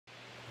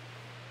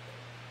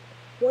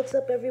What's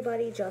up,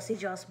 everybody? Jossie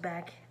Joss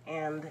back,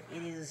 and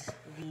it is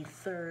the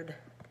third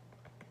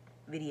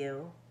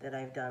video that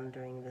I've done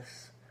during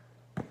this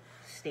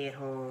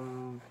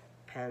stay-at-home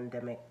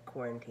pandemic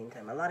quarantine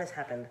time. A lot has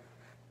happened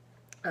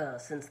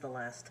since the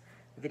last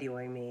video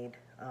I made.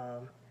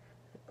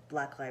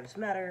 Black Lives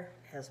Matter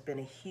has been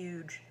a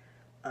huge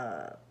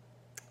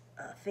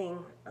thing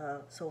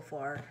so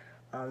far.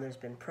 There's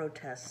been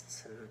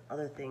protests and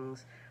other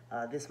things.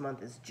 This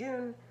month is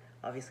June.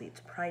 Obviously,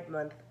 it's Pride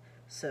Month.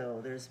 So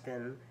there's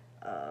been,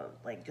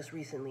 like just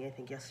recently, I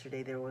think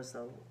yesterday, there was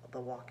the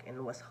walk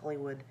in West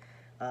Hollywood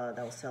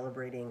that was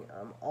celebrating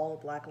all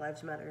Black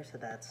Lives Matter. So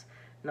that's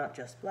not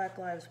just Black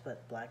lives,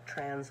 but Black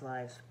trans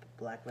lives,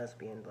 Black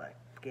lesbian, Black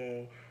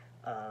gay,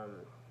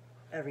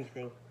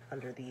 everything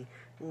under the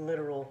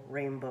literal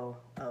rainbow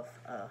of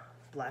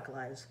Black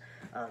Lives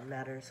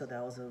Matter. So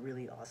that was a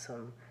really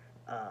awesome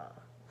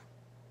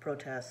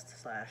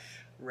protest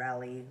slash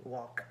rally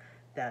walk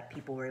that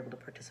people were able to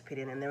participate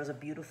in. And there was a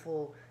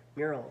beautiful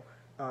mural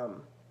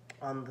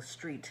on the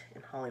street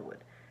in Hollywood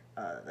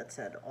that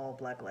said all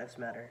Black Lives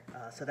Matter.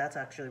 So that's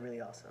actually really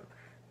awesome.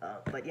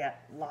 But yeah,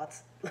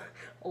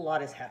 a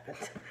lot has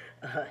happened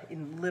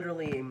in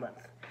literally a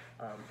month.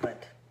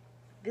 But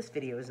this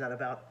video is not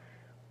about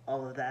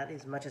all of that,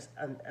 as much as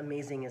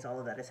amazing as all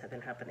of that has been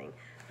happening.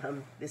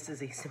 This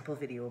is a simple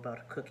video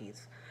about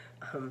cookies.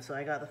 So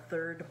I got the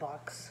third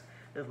box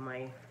of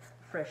my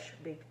Fresh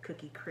Baked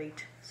Cookie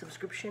Crate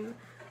subscription.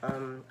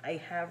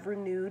 I have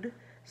renewed,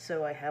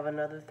 so I have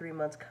another 3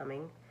 months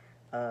coming.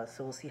 So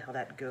we'll see how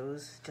that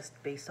goes,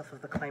 just based off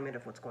of the climate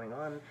of what's going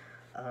on.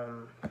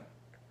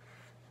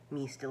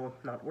 Me still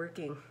not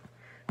working,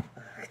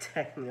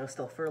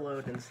 still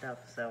furloughed and stuff,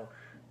 so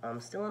I'm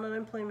still on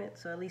unemployment,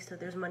 so at least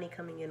there's money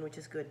coming in, which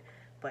is good.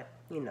 But,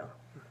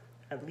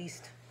 at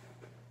least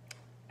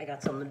I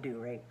got something to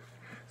do, right?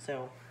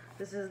 So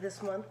this is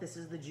this month. This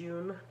is the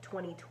June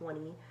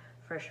 2020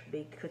 Fresh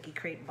Baked Cookie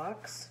Crate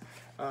box.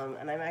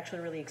 And I'm actually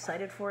really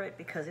excited for it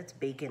because it's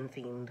bacon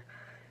themed.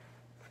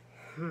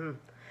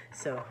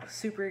 So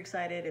super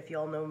excited. If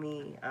y'all know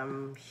me,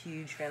 I'm a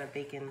huge fan of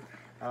bacon.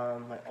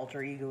 My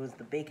alter ego is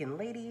the Bacon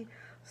Lady.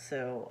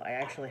 So I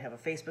actually have a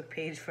Facebook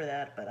page for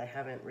that, but I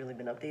haven't really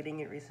been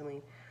updating it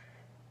recently.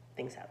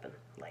 Things happen,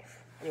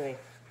 life. Anyway,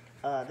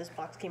 this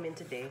box came in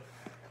today,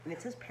 and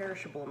it says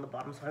perishable on the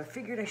bottom, so I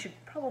figured I should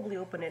probably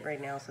open it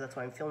right now, so that's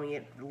why I'm filming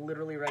it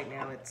literally right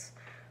now. It's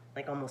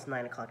like almost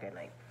 9 o'clock at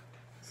night.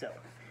 So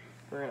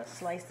we're gonna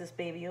slice this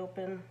baby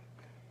open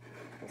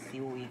and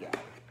see what we got.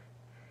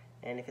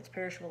 And if it's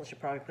perishable, I should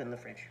probably put it in the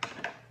fridge.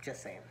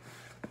 Just saying.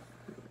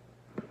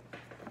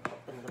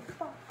 Open the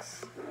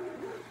box.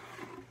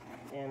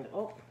 And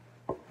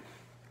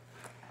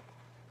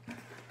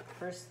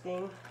first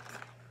thing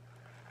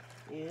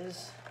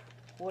is,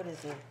 what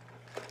is it?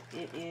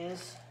 It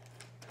is,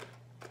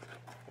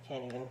 I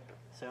can't even,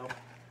 so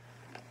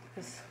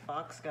this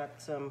box got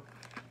some,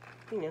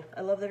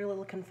 I love their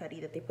little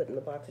confetti that they put in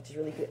the box, which is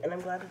really good. And I'm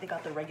glad that they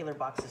got the regular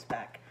boxes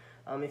back.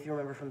 If you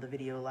remember from the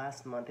video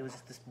last month, it was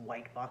just this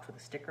white box with a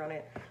sticker on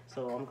it.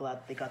 So I'm glad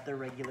they got their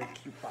regular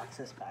cute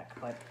boxes back.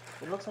 But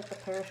it looks like the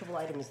perishable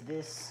item is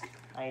this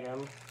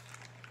item,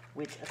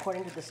 which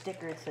according to the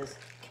sticker, it says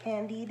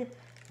Candied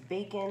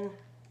Bacon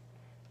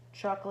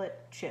Chocolate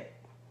Chip.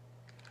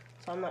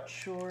 So I'm not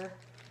sure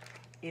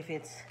if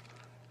it's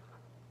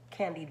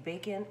candied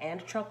bacon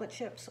and chocolate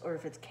chips, or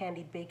if it's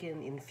candied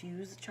bacon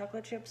infused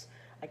chocolate chips.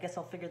 I guess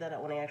I'll figure that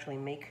out when I actually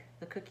make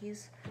the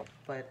cookies.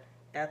 But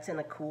that's in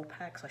a cool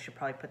pack, so I should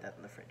probably put that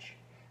in the fridge.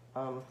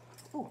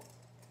 Ooh,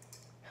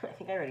 I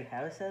think I already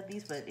have a set of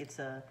these, but it's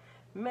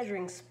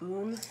measuring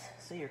spoons.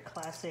 So your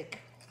classic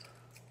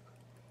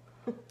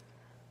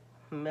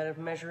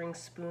measuring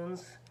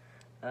spoons.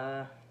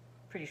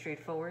 Pretty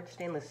straightforward,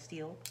 stainless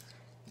steel.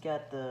 You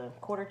got the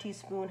 1/4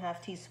 teaspoon,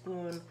 1/2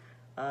 teaspoon,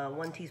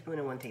 1 teaspoon,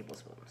 and 1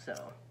 tablespoon.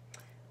 So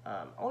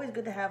always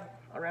good to have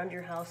around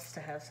your house to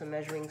have some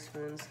measuring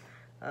spoons,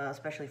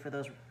 especially for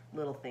those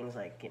little things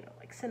like,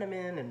 like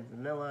cinnamon and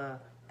vanilla,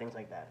 things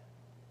like that.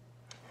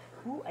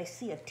 Ooh, I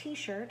see a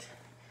t-shirt.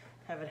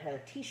 Haven't had a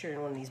t-shirt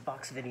in one of these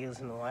box videos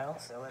in a while,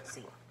 so let's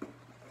see.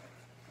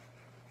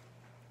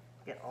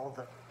 Get all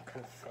the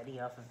confetti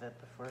off of it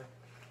before it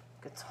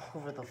gets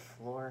all over the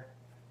floor.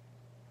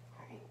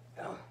 There you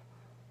go.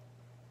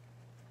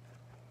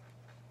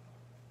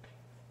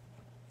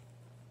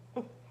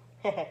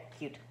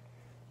 Cute.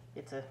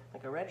 It's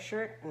like a red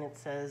shirt, and it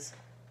says,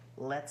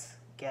 "Let's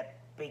get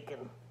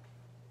bacon."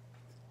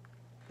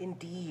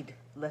 Indeed,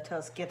 let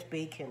us get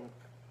bacon.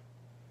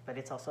 But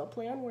it's also a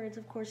play on words,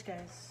 of course,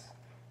 guys.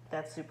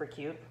 That's super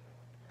cute.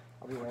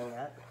 I'll be wearing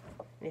that.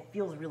 And it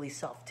feels really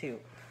soft, too.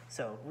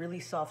 So,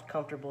 really soft,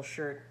 comfortable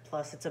shirt,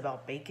 plus it's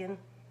about bacon.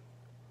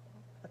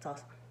 That's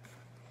awesome.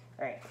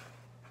 All right.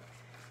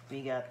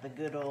 We got the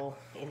good old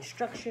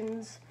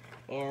instructions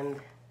and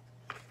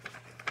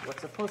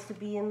what's supposed to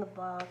be in the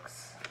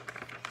box.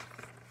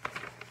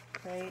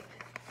 Right?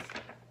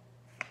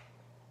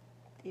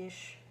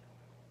 Ish.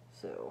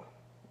 So,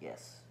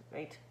 yes,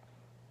 right?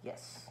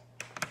 Yes.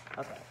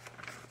 Okay.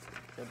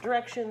 the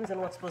directions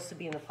and what's supposed to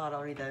be in the pot.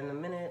 I'll read that in a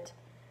minute.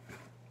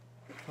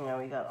 Now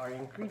we got our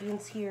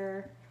ingredients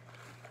here.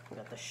 We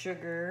got the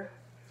sugar.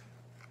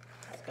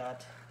 It's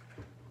got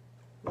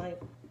light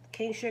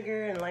cane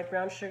sugar and light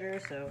brown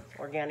sugar, so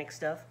organic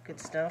stuff, good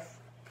stuff.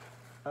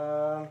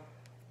 The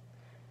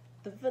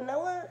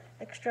vanilla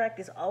extract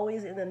is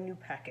always in a new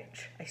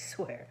package, I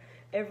swear.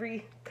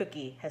 Every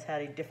cookie has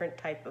had a different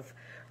type of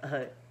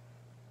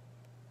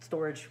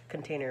storage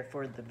container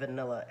for the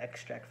vanilla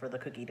extract for the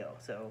cookie dough.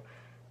 So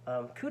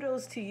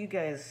kudos to you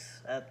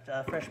guys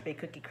at Fresh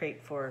Baked Cookie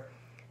Crate for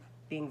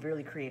being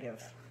really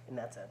creative in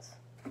that sense.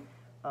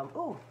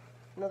 Oh,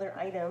 another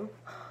item.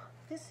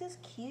 This is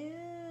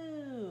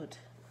cute.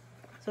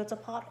 So it's a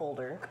pot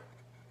holder,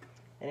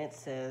 and it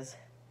says,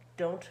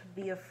 "Don't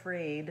be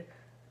afraid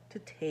to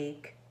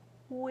take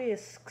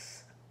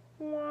whisks."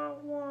 Wah,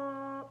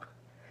 wah.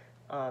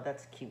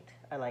 That's cute.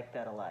 I like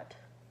that a lot.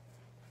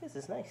 This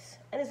is nice.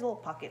 And there's a little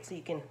pocket so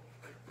you can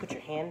put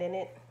your hand in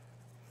it,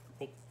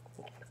 make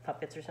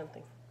puppets or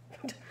something.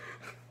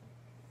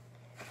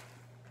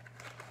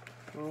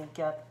 And we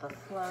got the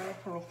flour,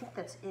 and I think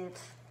that's it.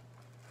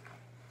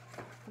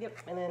 Yep,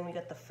 and then we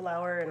got the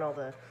flour and all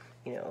the,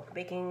 you know,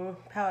 baking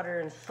powder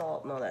and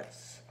salt and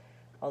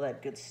all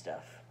that good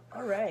stuff.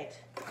 All right.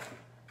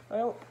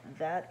 Well,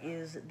 that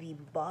is the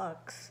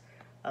box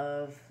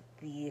of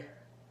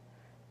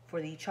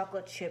for the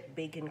chocolate chip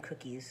bacon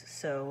cookies.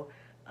 So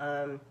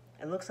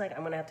it looks like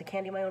I'm gonna have to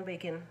candy my own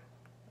bacon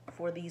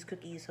for these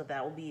cookies, so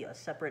that will be a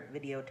separate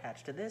video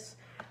attached to this.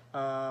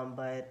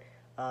 But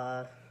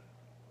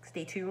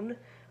stay tuned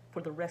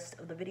for the rest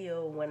of the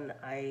video when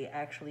I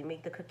actually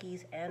make the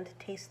cookies and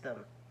taste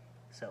them.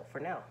 So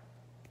for now,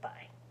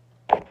 bye.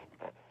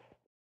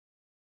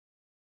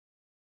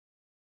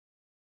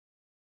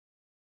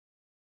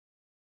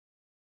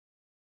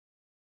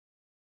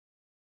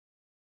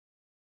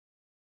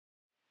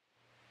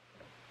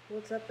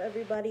 What's up,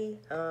 everybody?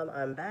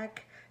 I'm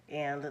back,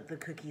 and the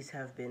cookies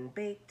have been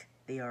baked.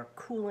 They are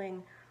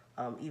cooling.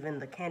 Even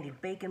the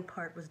candied bacon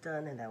part was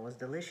done, and that was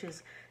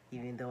delicious,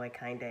 even though I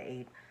kind of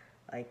ate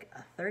like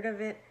a third of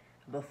it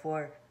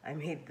before I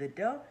made the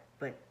dough.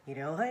 But you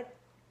know what?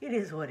 It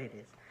is what it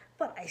is.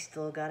 But I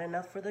still got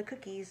enough for the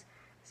cookies.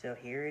 So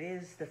here it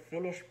is, the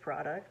finished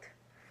product.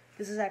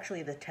 This is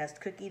actually the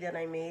test cookie that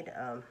I made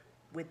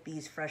with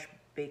these Fresh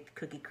Baked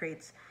Cookie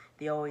Crates.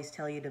 They always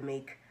tell you to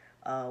make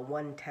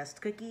one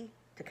test cookie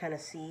to kind of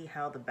see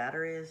how the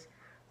batter is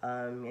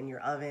in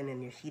your oven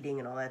and your heating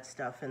and all that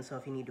stuff. And so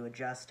if you need to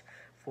adjust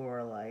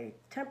for like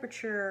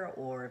temperature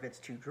or if it's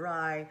too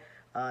dry,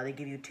 they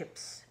give you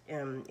tips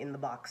in the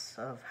box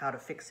of how to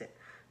fix it.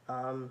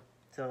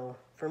 So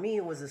for me,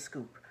 it was a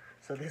scoop.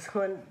 So this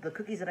one, the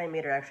cookies that I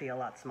made are actually a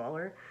lot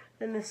smaller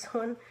than this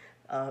one.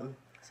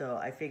 So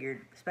I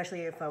figured,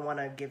 especially if I want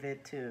to give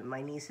it to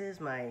my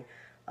nieces, my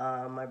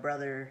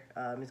brother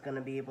is going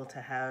to be able to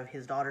have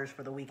his daughters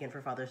for the weekend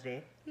for Father's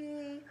Day.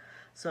 Yay!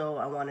 So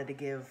I wanted to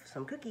give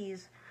some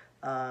cookies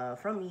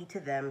from me to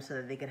them so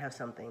that they could have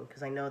something,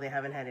 because I know they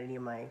haven't had any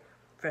of my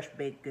fresh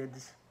baked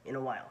goods in a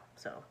while.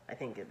 So I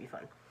think it'd be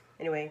fun.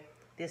 Anyway,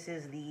 this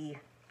is the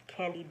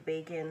candied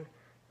bacon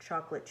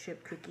chocolate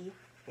chip cookie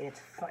in its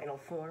final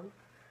form.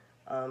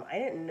 I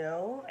didn't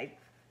know,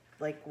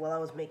 while I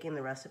was making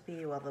the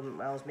recipe, while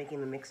I was making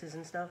the mixes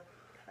and stuff,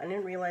 I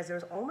didn't realize there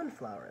was almond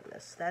flour in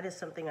this. That is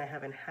something I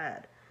haven't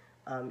had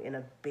in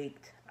a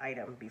baked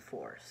item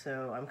before.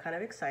 So I'm kind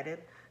of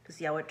excited to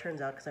see how it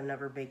turns out, because I've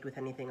never baked with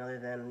anything other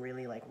than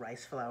really like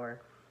rice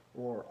flour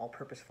or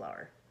all-purpose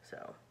flour.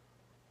 So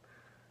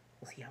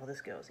we'll see how this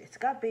goes. It's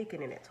got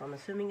bacon in it, so I'm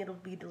assuming it'll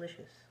be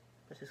delicious.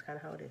 That's just kind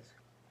of how it is.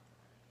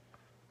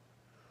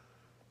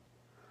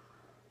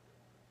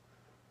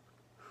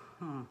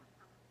 Are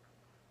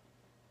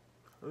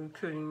you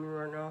kidding me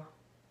right now?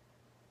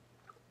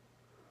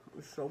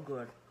 It's so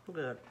good. Look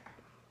at that.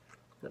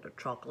 Got the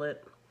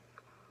chocolate.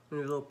 And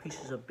there's little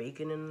pieces of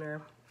bacon in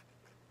there.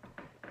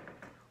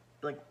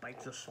 Like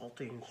bites of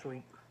salty and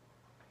sweet.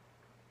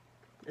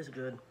 It's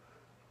good.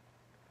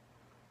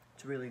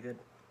 It's really good.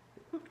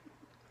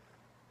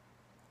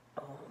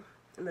 Oh,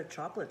 and the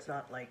chocolate's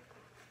not like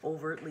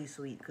overtly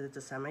sweet because it's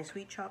a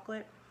semi-sweet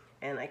chocolate.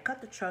 And I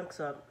cut the chunks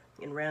up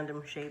in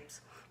random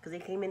shapes because they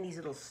came in these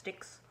little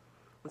sticks.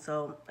 And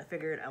so I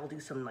figured I'll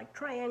do some like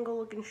triangle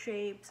looking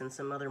shapes and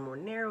some other more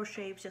narrow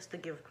shapes just to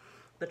give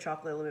the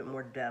chocolate a little bit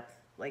more depth.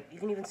 Like you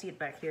can even see it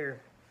back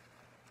here.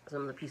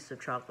 Some of the pieces of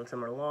chocolate,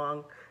 some are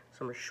long,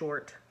 some are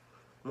short,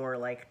 more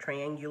like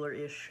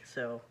triangular-ish.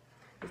 So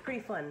it was pretty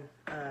fun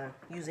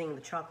using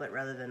the chocolate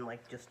rather than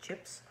like just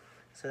chips.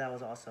 So that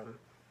was awesome.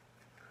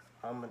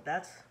 But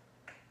that's,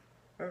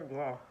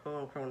 wow, I'm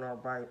gonna take another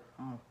bite.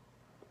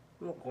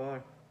 Look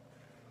going.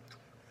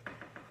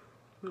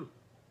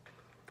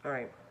 All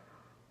right.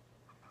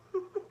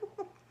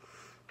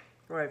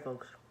 Alright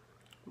folks,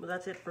 well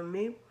that's it from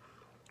me.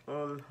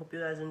 Hope you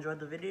guys enjoyed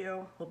the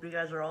video. Hope you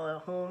guys are all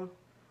at home,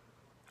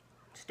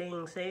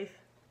 staying safe.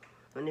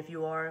 And if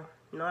you are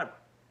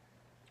not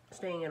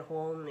staying at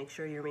home, make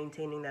sure you're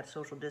maintaining that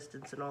social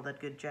distance and all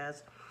that good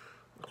jazz.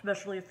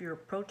 Especially if you're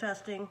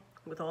protesting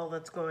with all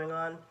that's going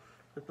on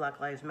with Black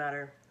Lives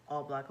Matter,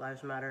 all Black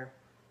Lives Matter,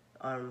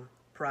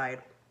 Pride,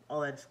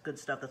 all that good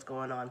stuff that's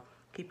going on.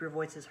 Keep your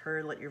voices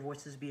heard, let your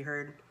voices be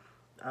heard.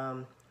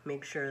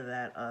 Make sure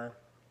that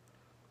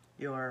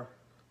you're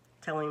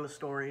telling the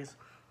stories,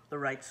 the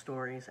right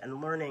stories,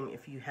 and learning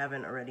if you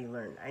haven't already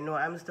learned. I know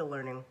I'm still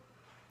learning,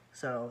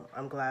 so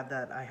I'm glad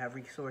that I have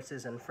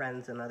resources and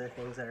friends and other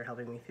things that are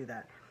helping me through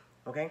that.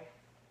 Okay?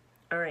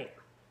 All right.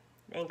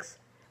 Thanks.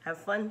 Have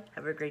fun.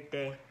 Have a great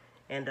day.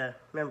 And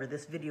remember,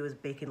 this video is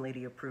Bacon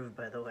Lady approved,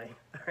 by the way.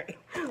 All right.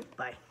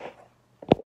 Bye.